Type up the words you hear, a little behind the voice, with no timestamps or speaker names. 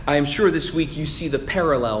I am sure this week you see the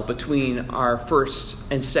parallel between our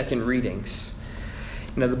first and second readings.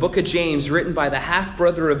 The book of James, written by the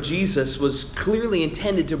half-brother of Jesus, was clearly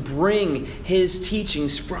intended to bring his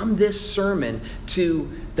teachings from this sermon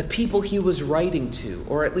to the people he was writing to,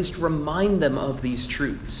 or at least remind them of these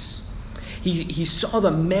truths. He saw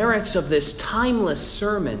the merits of this timeless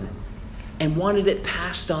sermon and wanted it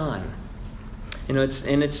passed on. In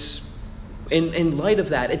light of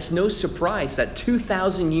that, it's no surprise that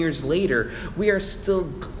 2,000 years later, we are still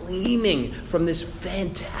gleaning from this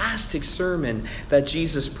fantastic sermon that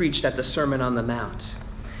Jesus preached at the Sermon on the Mount.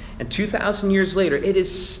 And 2,000 years later, it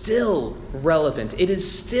is still relevant. It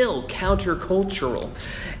is still countercultural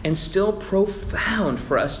and still profound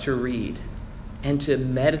for us to read and to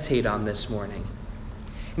meditate on this morning.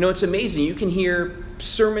 It's amazing. You can hear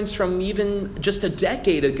sermons from even just a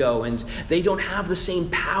decade ago, and they don't have the same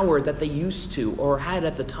power that they used to or had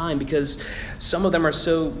at the time, because some of them are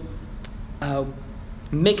so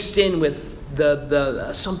mixed in with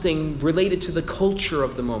the something related to the culture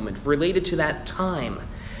of the moment, related to that time.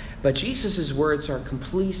 But Jesus' words are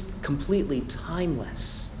completely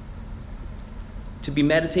timeless, to be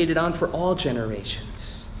meditated on for all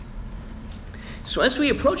generations. So as we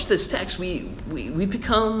approach this text, we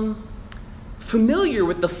become familiar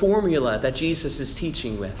with the formula that Jesus is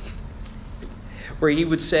teaching with, where he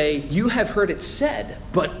would say, "You have heard it said,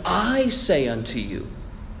 but I say unto you."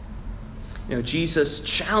 Jesus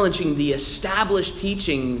challenging the established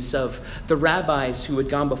teachings of the rabbis who had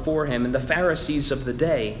gone before him and the Pharisees of the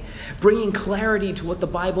day, bringing clarity to what the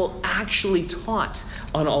Bible actually taught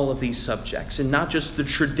on all of these subjects, and not just the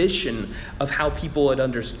tradition of how people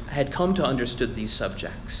had come to understand these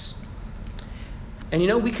subjects. And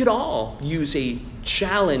we could all use a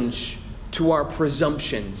challenge to our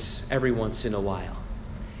presumptions every once in a while.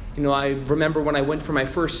 I remember when I went for my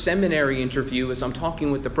first seminary interview, as I'm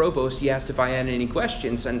talking with the provost, he asked if I had any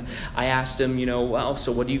questions, and I asked him,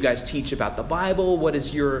 so what do you guys teach about the Bible? What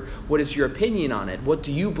is your opinion on it? What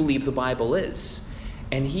do you believe the Bible is?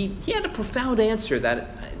 And he had a profound answer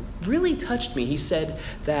that really touched me. He said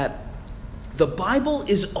that the Bible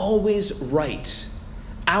is always right.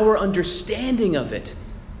 Our understanding of it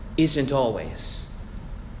isn't always.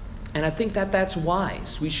 And I think that that's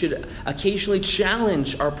wise. We should occasionally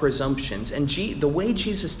challenge our presumptions. And the way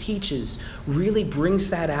Jesus teaches really brings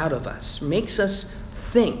that out of us, makes us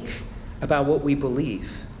think about what we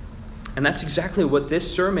believe. And that's exactly what this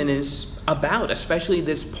sermon is about, especially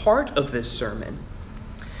this part of this sermon,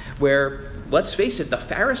 where, let's face it, the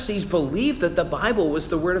Pharisees believed that the Bible was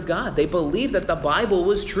the Word of God. They believed that the Bible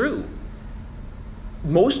was true.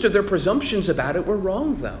 Most of their presumptions about it were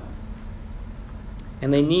wrong, though.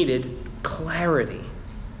 And they needed clarity.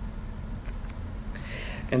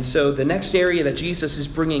 And so the next area that Jesus is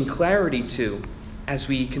bringing clarity to as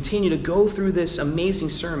we continue to go through this amazing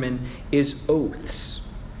sermon is oaths,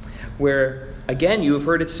 where, again, you have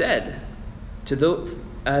heard it said to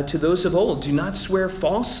those of old, "Do not swear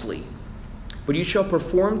falsely, but you shall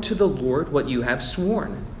perform to the Lord what you have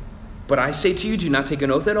sworn. But I say to you, do not take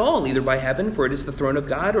an oath at all, either by heaven, for it is the throne of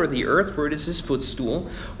God, or the earth, for it is his footstool,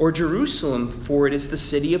 or Jerusalem, for it is the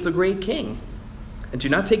city of the great king. And do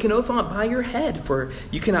not take an oath by your head, for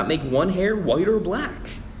you cannot make one hair white or black.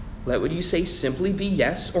 Let what you say simply be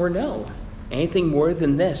yes or no. Anything more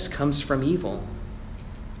than this comes from evil."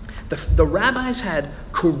 The rabbis had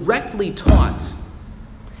correctly taught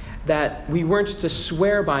that we weren't to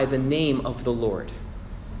swear by the name of the Lord.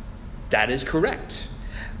 That is correct.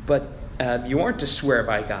 But you aren't to swear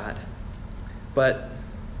by God. But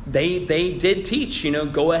they did teach,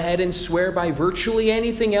 go ahead and swear by virtually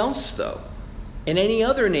anything else, though. And any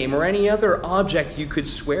other name or any other object you could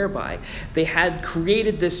swear by. They had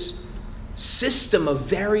created this system of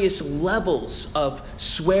various levels of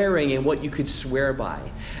swearing and what you could swear by.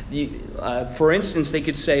 For instance, they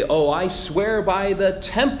could say, I swear by the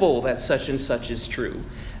temple that such and such is true.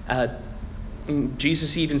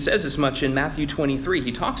 Jesus even says as much in Matthew 23.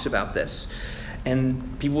 He talks about this.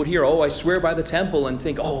 And people would hear, I swear by the temple, and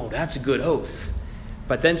think, that's a good oath.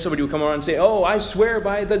 But then somebody would come around and say, I swear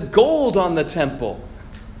by the gold on the temple.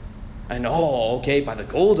 And, by the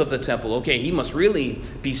gold of the temple. Okay, he must really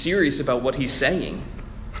be serious about what he's saying.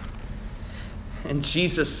 And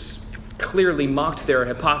Jesus clearly mocked their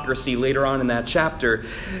hypocrisy later on in that chapter,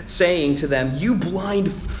 saying to them, "You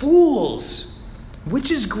blind fools!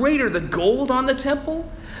 Which is greater, the gold on the temple?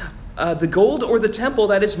 The gold or the temple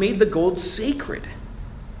that has made the gold sacred?"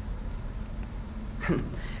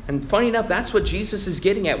 And funny enough, that's what Jesus is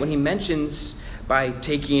getting at when he mentions by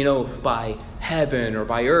taking an oath by heaven or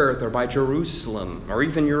by earth or by Jerusalem or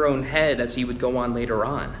even your own head, as he would go on later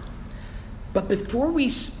on. But before we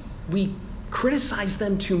criticize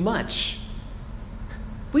them too much,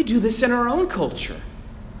 we do this in our own culture.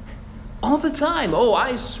 All the time. Oh,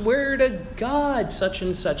 I swear to God such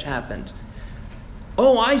and such happened.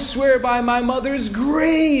 Oh, I swear by my mother's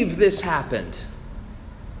grave this happened.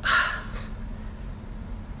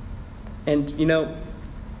 And,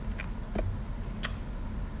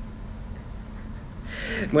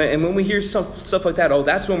 when we hear stuff like that, oh,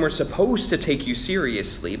 that's when we're supposed to take you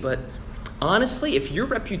seriously. But honestly, if your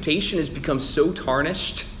reputation has become so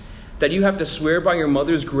tarnished that you have to swear by your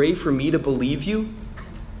mother's grave for me to believe you,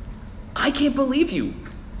 I can't believe you.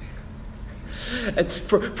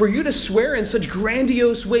 For you to swear in such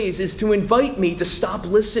grandiose ways is to invite me to stop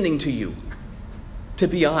listening to you, to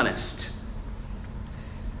be honest.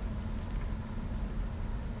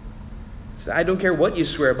 So I don't care what you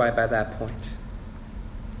swear by that point.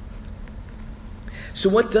 So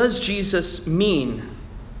what does Jesus mean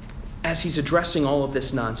as he's addressing all of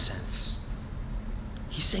this nonsense?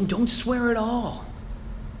 He's saying, don't swear at all.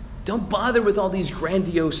 Don't bother with all these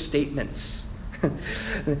grandiose statements.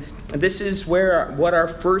 This is what our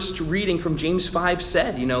first reading from James 5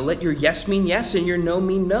 said. Let your yes mean yes and your no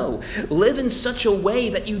mean no. Live in such a way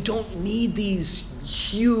that you don't need these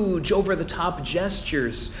huge, over-the-top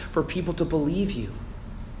gestures for people to believe you,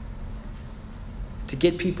 to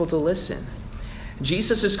get people to listen.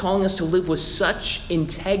 Jesus is calling us to live with such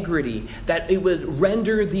integrity that it would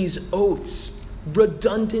render these oaths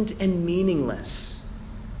redundant and meaningless,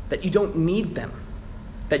 that you don't need them,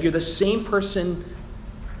 that you're the same person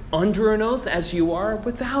under an oath as you are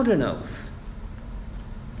without an oath.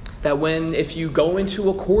 That if you go into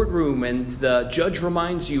a courtroom and the judge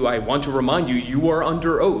reminds you, I want to remind you, you are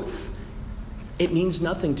under oath, it means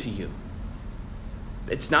nothing to you.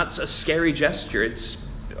 It's not a scary gesture. It's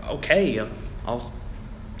okay, I'll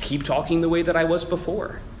keep talking the way that I was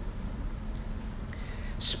before.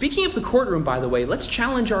 Speaking of the courtroom, by the way, let's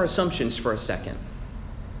challenge our assumptions for a second.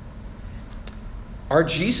 Are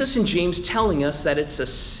Jesus and James telling us that it's a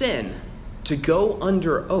sin to go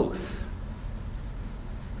under oath?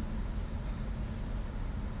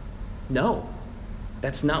 No,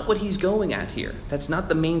 that's not what he's going at here. That's not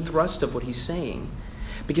the main thrust of what he's saying.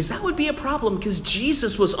 Because that would be a problem, because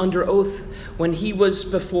Jesus was under oath when he was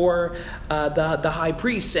before the high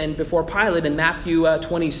priest and before Pilate in Matthew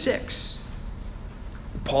 26.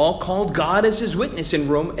 Paul called God as his witness in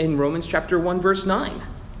Romans chapter 1, verse 9.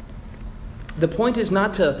 The point is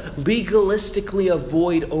not to legalistically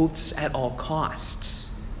avoid oaths at all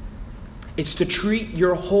costs. It's to treat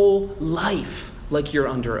your whole life like you're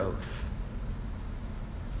under oath.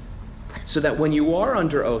 So that when you are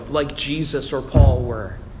under oath, like Jesus or Paul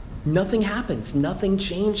were, nothing happens, nothing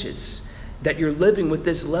changes. That you're living with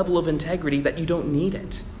this level of integrity that you don't need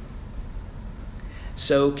it.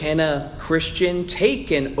 So can a Christian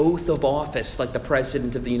take an oath of office like the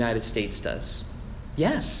President of the United States does?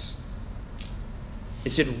 Yes.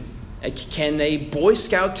 Can a Boy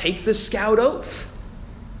Scout take the Scout oath?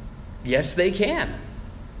 Yes, they can.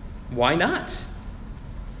 Why not?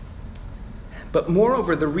 But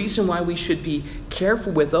moreover, the reason why we should be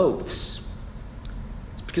careful with oaths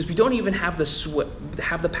is because we don't even have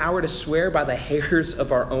the power to swear by the hairs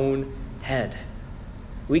of our own head.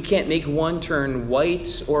 We can't make one turn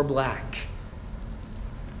white or black.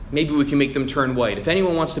 Maybe we can make them turn white. If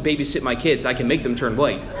anyone wants to babysit my kids, I can make them turn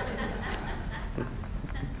white.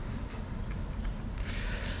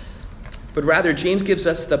 But rather, James gives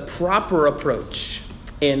us the proper approach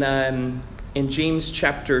in James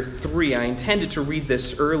chapter 3. I intended to read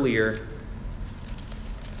this earlier,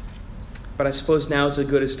 but I suppose now is as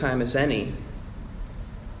good a time as any.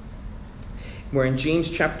 Where in James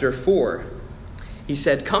chapter 4, he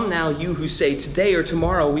said, "Come now, you who say, today or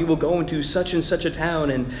tomorrow we will go into such and such a town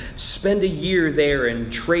and spend a year there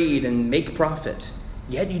and trade and make profit.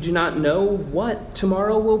 Yet you do not know what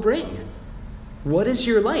tomorrow will bring. What is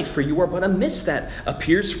your life? For you are but a mist that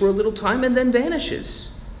appears for a little time and then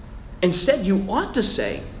vanishes. Instead, you ought to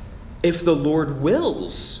say, if the Lord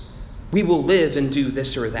wills, we will live and do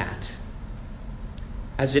this or that.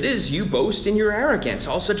 As it is, you boast in your arrogance.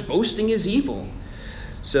 All such boasting is evil.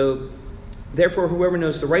 So, therefore, whoever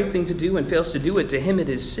knows the right thing to do and fails to do it, to him it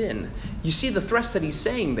is sin." You see the thrust that he's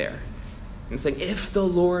saying there. It's like, if the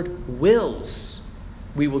Lord wills,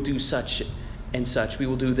 we will do such and such. We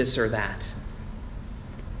will do this or that.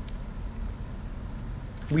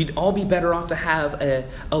 We'd all be better off to have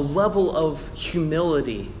a level of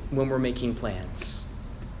humility when we're making plans.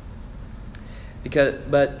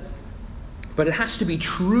 But it has to be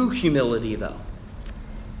true humility, though.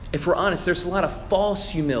 If we're honest, there's a lot of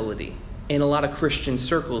false humility in a lot of Christian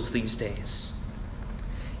circles these days.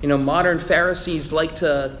 Modern Pharisees like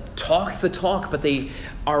to talk the talk, but they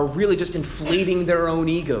are really just inflating their own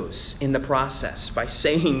egos in the process by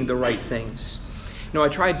saying the right things. I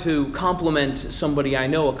tried to compliment somebody I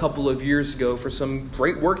know a couple of years ago for some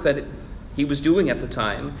great work that he was doing at the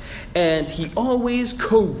time, and he always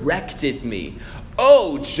corrected me.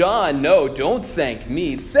 "Oh, John, no, don't thank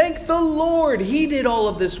me. Thank the Lord. He did all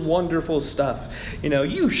of this wonderful stuff.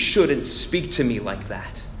 You shouldn't speak to me like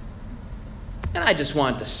that." And I just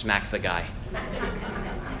wanted to smack the guy.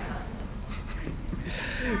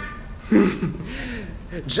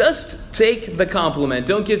 Just take the compliment.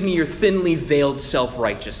 Don't give me your thinly veiled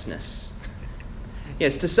self-righteousness.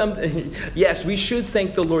 Yes, we should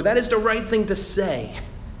thank the Lord. That is the right thing to say.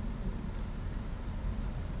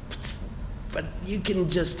 But you can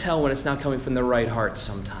just tell when it's not coming from the right heart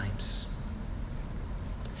sometimes.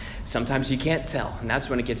 Sometimes you can't tell, and that's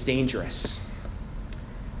when it gets dangerous.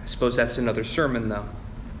 I suppose that's another sermon, though.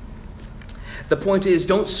 The point is,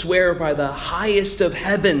 don't swear by the highest of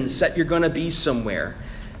heavens that you're going to be somewhere.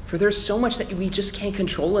 For there's so much that we just can't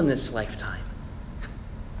control in this lifetime.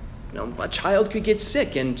 A child could get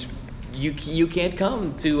sick and you can't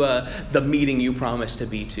come to the meeting you promised to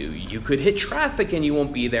be to. You could hit traffic and you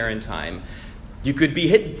won't be there in time. You could be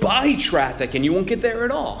hit by traffic and you won't get there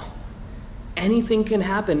at all. Anything can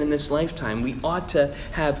happen in this lifetime. We ought to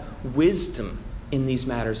have wisdom in these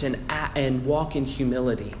matters and walk in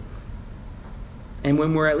humility. And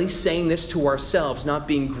when we're at least saying this to ourselves, not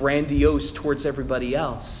being grandiose towards everybody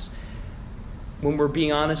else, when we're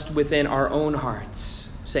being honest within our own hearts,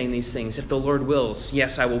 saying these things, if the Lord wills,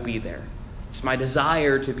 yes, I will be there. It's my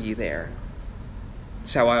desire to be there.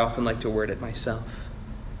 It's how I often like to word it myself.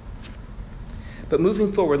 But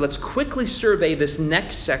moving forward, let's quickly survey this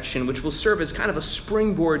next section, which will serve as kind of a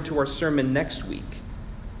springboard to our sermon next week,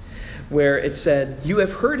 where it said, "You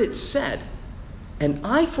have heard it said, an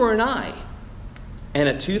eye for an eye, and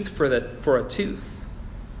a tooth for a tooth.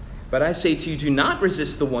 But I say to you, do not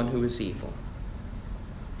resist the one who is evil."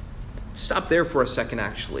 Stop there for a second,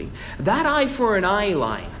 actually. That eye for an eye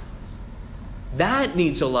line, that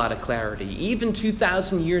needs a lot of clarity. Even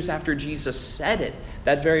 2,000 years after Jesus said it,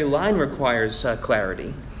 that very line requires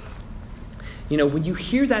clarity. When you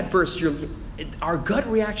hear that verse, our gut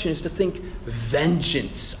reaction is to think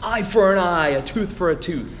vengeance. Eye for an eye, a tooth for a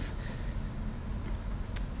tooth.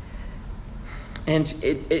 And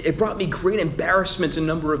it brought me great embarrassment a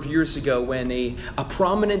number of years ago when a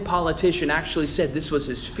prominent politician actually said this was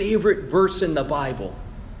his favorite verse in the Bible.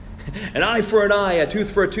 An eye for an eye, a tooth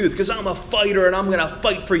for a tooth, because I'm a fighter and I'm going to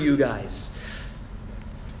fight for you guys.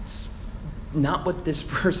 It's not what this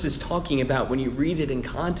verse is talking about when you read it in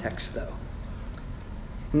context,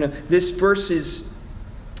 though. This verse is,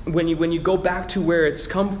 when you go back to where it's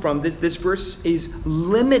come from, this verse is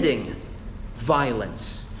limiting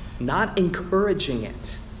violence, not encouraging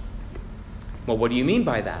it. Well, what do you mean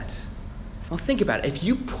by that? Well, think about it. If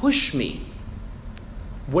you push me,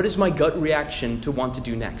 what is my gut reaction to want to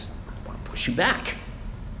do next? I want to push you back.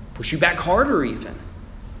 Push you back harder even.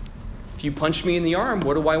 If you punch me in the arm,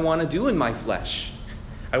 what do I want to do in my flesh?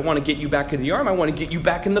 I want to get you back in the arm. I want to get you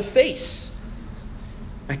back in the face.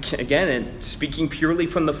 Again, and speaking purely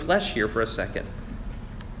from the flesh here for a second.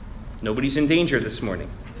 Nobody's in danger this morning.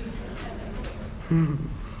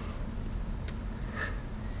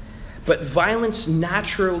 But violence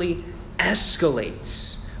naturally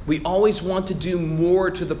escalates. We always want to do more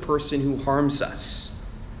to the person who harms us.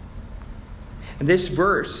 And this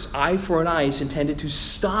verse, eye for an eye, is intended to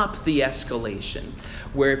stop the escalation.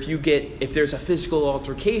 Where if there's a physical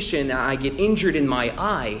altercation and I get injured in my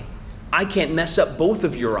eye, I can't mess up both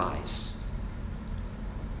of your eyes.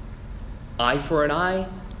 Eye for an eye,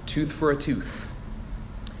 tooth for a tooth.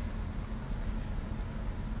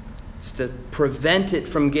 It's to prevent it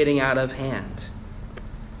from getting out of hand.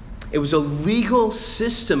 It was a legal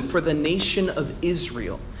system for the nation of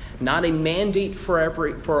Israel, not a mandate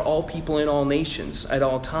for all people in all nations at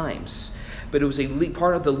all times. But it was a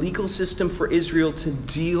part of the legal system for Israel to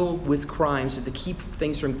deal with crimes and to keep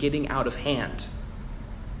things from getting out of hand.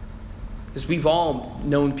 Because we've all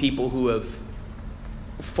known people who have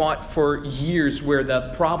fought for years where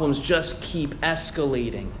the problems just keep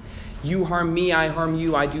escalating. You harm me, I harm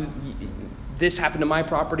you, this happened to my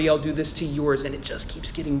property, I'll do this to yours, and it just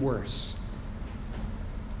keeps getting worse.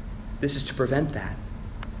 This is to prevent that.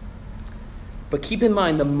 But keep in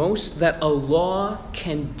mind, the most that a law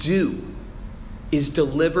can do is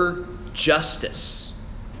deliver justice.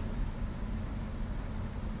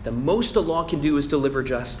 The most a law can do is deliver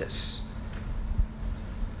justice.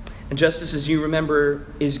 And justice, as you remember,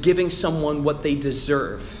 is giving someone what they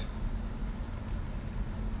deserve.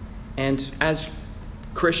 And as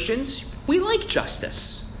Christians, we like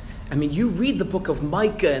justice. I mean, you read the book of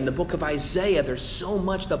Micah and the book of Isaiah, there's so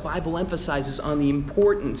much the Bible emphasizes on the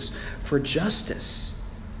importance for justice.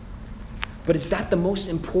 But is that the most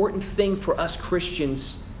important thing for us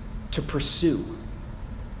Christians to pursue?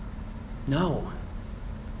 No.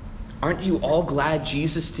 Aren't you all glad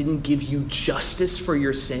Jesus didn't give you justice for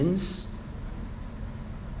your sins?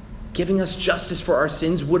 Giving us justice for our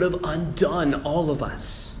sins would have undone all of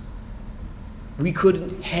us. We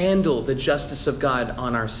couldn't handle the justice of God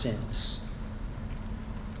on our sins.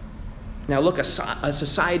 Now look, a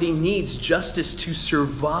society needs justice to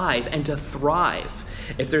survive and to thrive.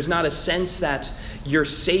 If there's not a sense that you're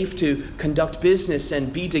safe to conduct business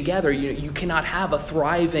and be together, you cannot have a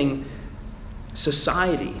thriving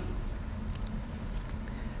society.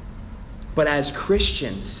 But as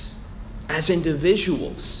Christians, as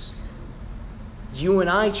individuals, you and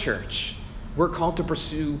I, church, we're called to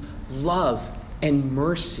pursue love and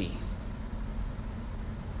mercy.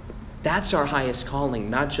 That's our highest calling,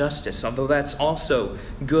 not justice, although that's also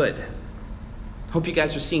good. Hope you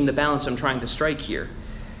guys are seeing the balance I'm trying to strike here.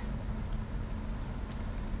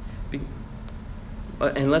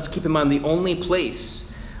 And let's keep in mind, the only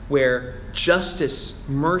place where justice,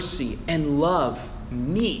 mercy, and love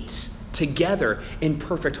meet together in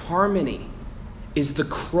perfect harmony is the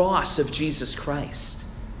cross of Jesus Christ.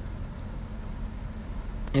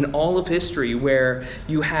 In all of history, where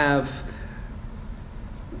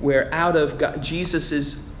out of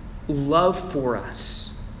Jesus' love for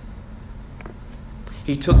us,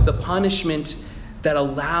 he took the punishment that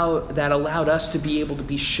allowed us to be able to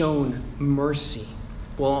be shown mercy,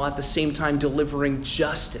 while at the same time delivering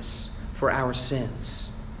justice for our sins.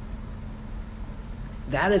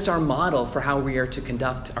 That is our model for how we are to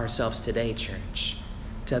conduct ourselves today, church.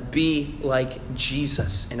 To be like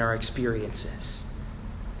Jesus in our experiences.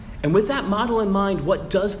 And with that model in mind, what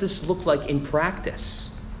does this look like in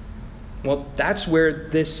practice? Well, that's where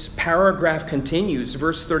this paragraph continues,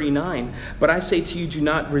 verse 39. But I say to you, do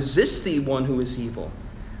not resist the one who is evil.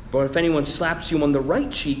 But if anyone slaps you on the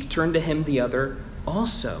right cheek, turn to him the other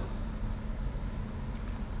also.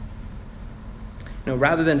 Now,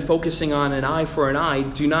 rather than focusing on an eye for an eye,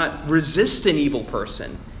 do not resist an evil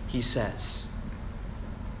person, he says.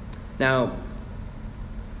 Now,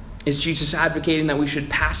 is Jesus advocating that we should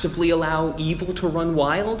passively allow evil to run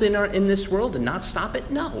wild in this world and not stop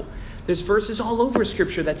it? No. There's verses all over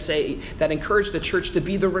Scripture that encourage the church to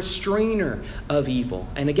be the restrainer of evil.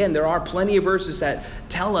 And again, there are plenty of verses that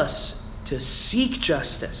tell us to seek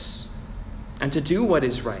justice and to do what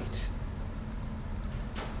is right.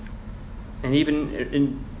 And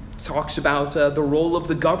even talks about the role of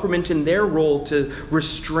the government and their role to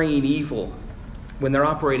restrain evil when they're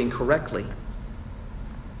operating correctly.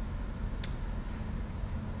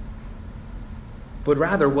 But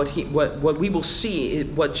rather, what we will see,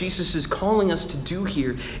 what Jesus is calling us to do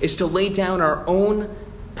here, is to lay down our own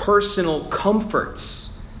personal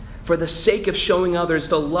comforts for the sake of showing others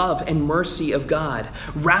the love and mercy of God,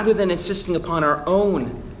 rather than insisting upon our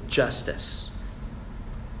own justice.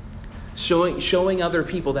 Showing other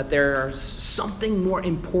people that there's something more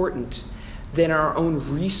important than our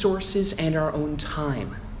own resources and our own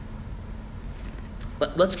time.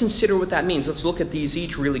 Let's consider what that means. Let's look at these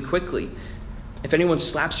each really quickly. If anyone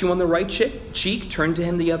slaps you on the right cheek, turn to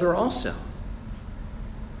him the other also.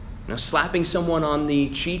 Now, slapping someone on the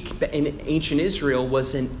cheek in ancient Israel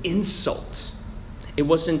was an insult. It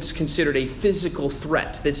wasn't considered a physical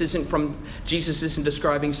threat. Jesus isn't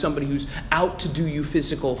describing somebody who's out to do you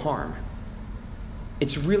physical harm.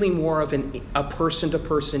 It's really more of a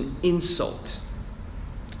person-to-person insult.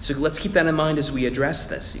 So let's keep that in mind as we address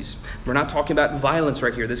this. We're not talking about violence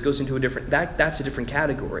right here. This goes into that's a different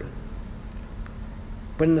category.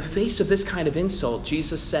 But in the face of this kind of insult,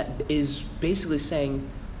 Jesus is basically saying,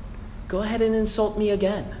 go ahead and insult me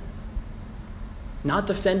again. Not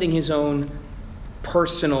defending his own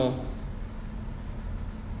personal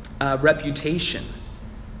reputation.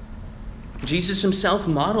 Jesus himself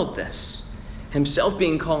modeled this. Himself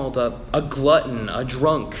being called a glutton, a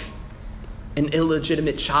drunk, an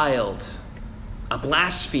illegitimate child, a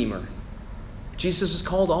blasphemer. Jesus was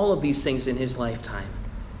called all of these things in his lifetime.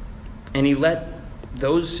 And he let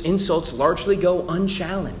those insults largely go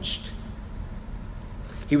unchallenged.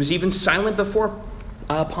 He was even silent before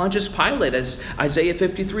Pontius Pilate, as Isaiah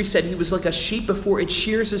 53 said, he was like a sheep before its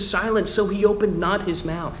shears is silent, so he opened not his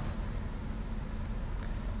mouth.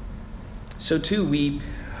 So too, we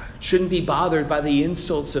shouldn't be bothered by the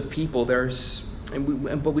insults of people.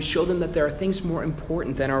 But we show them that there are things more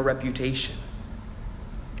important than our reputation.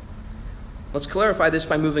 Let's clarify this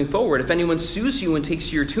by moving forward. If anyone sues you and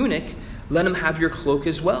takes your tunic, let him have your cloak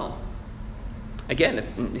as well.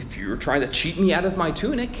 Again, if you're trying to cheat me out of my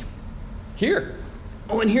tunic, here.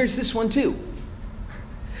 Oh, and here's this one too.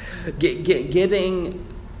 Giving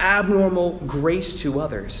abnormal grace to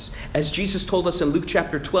others. As Jesus told us in Luke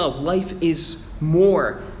chapter 12, life is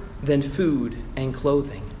more than food and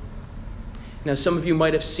clothing. Now, some of you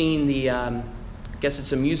might have seen I guess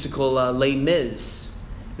it's a musical, Les Mis,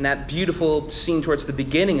 and that beautiful scene towards the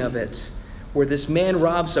beginning of it, where this man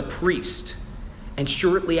robs a priest, and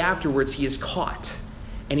shortly afterwards he is caught,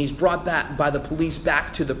 and he's brought back by the police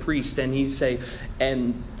back to the priest, and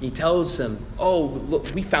he tells him, "Oh,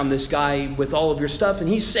 look, we found this guy with all of your stuff, and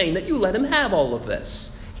he's saying that you let him have all of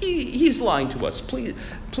this. He's lying to us.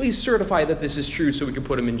 Please certify that this is true so we can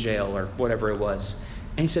put him in jail," or whatever it was.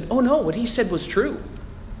 And he said, "Oh no, what he said was true.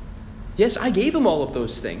 Yes, I gave him all of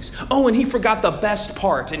those things. Oh, and he forgot the best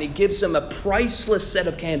part," and he gives him a priceless set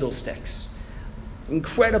of candlesticks,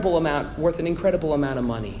 worth an incredible amount of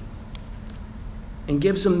money, and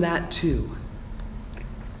gives him that too.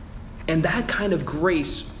 And that kind of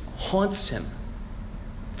grace haunts him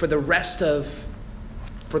for the rest of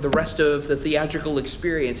the theatrical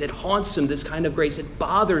experience. It haunts him, this kind of grace. It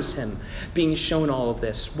bothers him being shown all of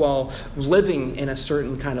this while living in a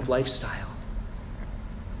certain kind of lifestyle.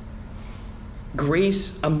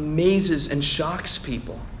 Grace amazes and shocks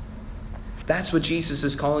people. That's what Jesus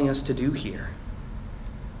is calling us to do here.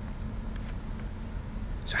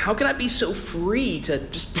 So how can I be so free to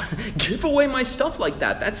just give away my stuff like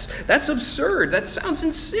that? That's absurd. That sounds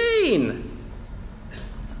insane.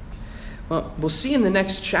 Well, we'll see in the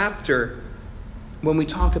next chapter, when we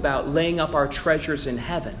talk about laying up our treasures in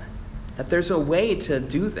heaven, that there's a way to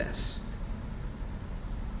do this.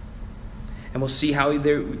 And we'll see how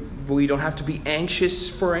we don't have to be anxious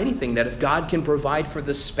for anything, that if God can provide for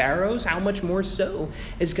the sparrows, how much more so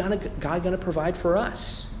is God going to provide for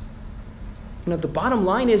us? The bottom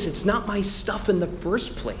line is, it's not my stuff in the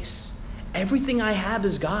first place. Everything I have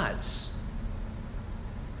is God's.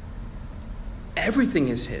 Everything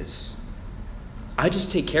is His. I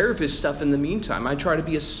just take care of His stuff in the meantime. I try to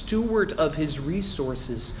be a steward of His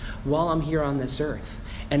resources while I'm here on this earth.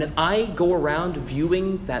 And if I go around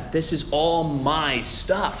viewing that this is all my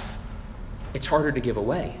stuff, it's harder to give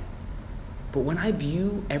away. But when I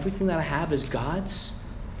view everything that I have as God's,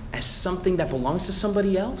 as something that belongs to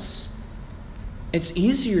somebody else, it's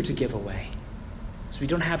easier to give away. So we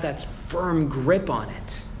don't have that firm grip on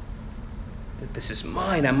it. That this is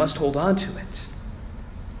mine, I must hold on to it.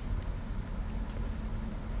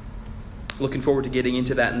 Looking forward to getting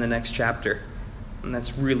into that in the next chapter. And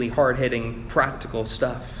that's really hard-hitting, practical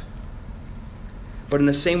stuff. But in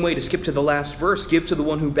the same way, to skip to the last verse, give to the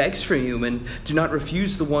one who begs from you, and do not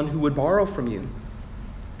refuse the one who would borrow from you.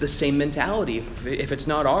 The same mentality. If it's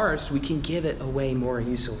not ours, we can give it away more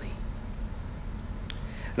easily.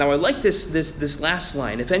 Now, I like this last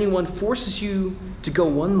line. If anyone forces you to go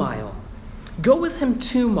 1 mile, go with him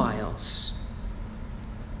 2 miles.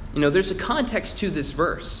 There's a context to this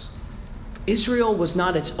verse. Israel was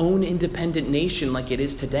not its own independent nation like it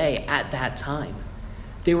is today at that time.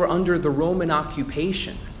 They were under the Roman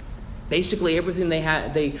occupation. Basically, everything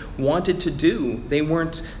they wanted to do, they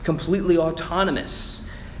weren't completely autonomous.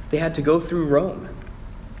 They had to go through Rome.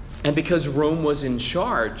 And because Rome was in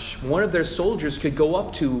charge, one of their soldiers could go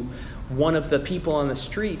up to one of the people on the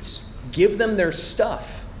streets, give them their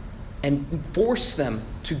stuff, and force them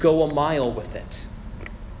to go 1 mile with it.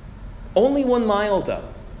 Only 1 mile, though.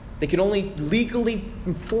 They could only legally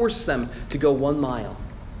force them to go 1 mile.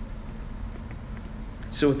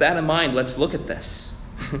 So with that in mind, let's look at this.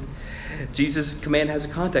 Jesus' command has a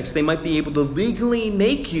context. They might be able to legally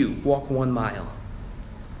make you walk 1 mile.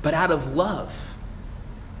 But out of love,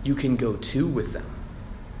 you can go 2 with them.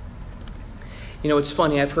 It's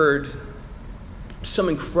funny. I've heard some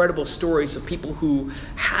incredible stories of people who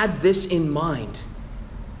had this in mind,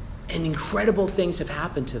 and incredible things have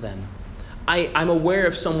happened to them. I'm aware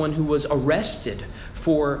of someone who was arrested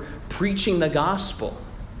for preaching the gospel.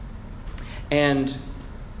 And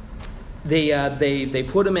they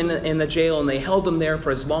put him in the jail, and they held him there for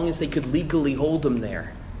as long as they could legally hold him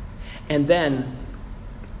there. And then,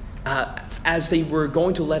 as they were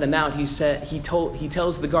going to let him out, he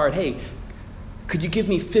tells the guard, "Hey, could you give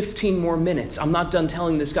me 15 more minutes? I'm not done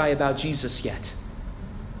telling this guy about Jesus yet."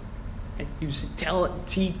 And he was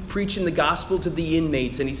preaching the gospel to the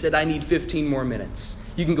inmates, and he said, "I need 15 more minutes.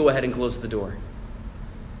 You can go ahead and close the door."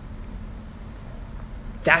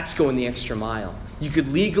 That's going the extra mile. You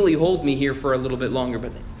could legally hold me here for a little bit longer,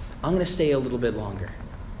 but I'm going to stay a little bit longer.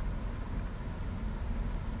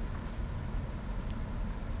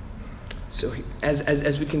 So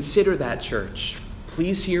as we consider that, church,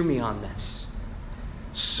 Please hear me on this.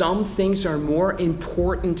 Some things are more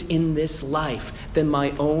important in this life than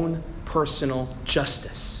my own personal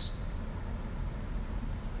justice.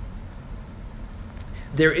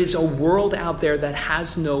 There is a world out there that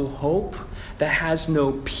has no hope, that has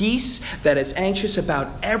no peace, that is anxious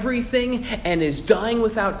about everything, and is dying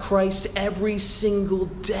without Christ every single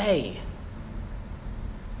day.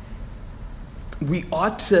 We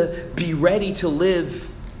ought to be ready to live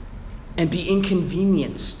and be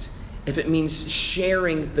inconvenienced if it means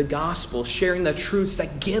sharing the gospel, sharing the truths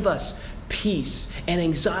that give us peace and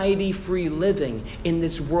anxiety-free living in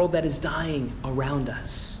this world that is dying around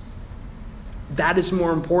us. That is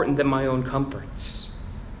more important than my own comforts.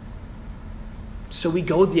 So we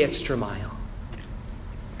go the extra mile.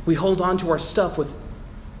 We hold on to our stuff with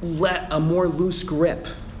a more loose grip.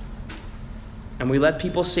 And we let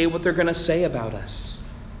people say what they're going to say about us.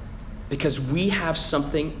 Because we have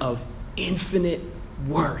something of infinite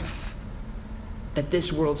worth that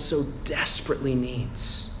this world so desperately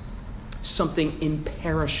needs. Something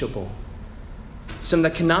imperishable. Something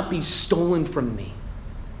that cannot be stolen from me.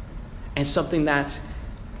 And something that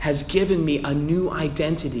has given me a new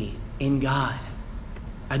identity in God.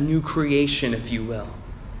 A new creation, if you will.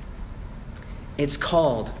 It's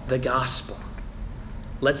called the gospel.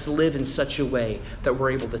 Let's live in such a way that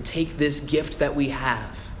we're able to take this gift that we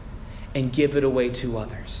have and give it away to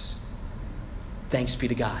others. Thanks be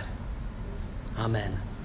to God. Amen.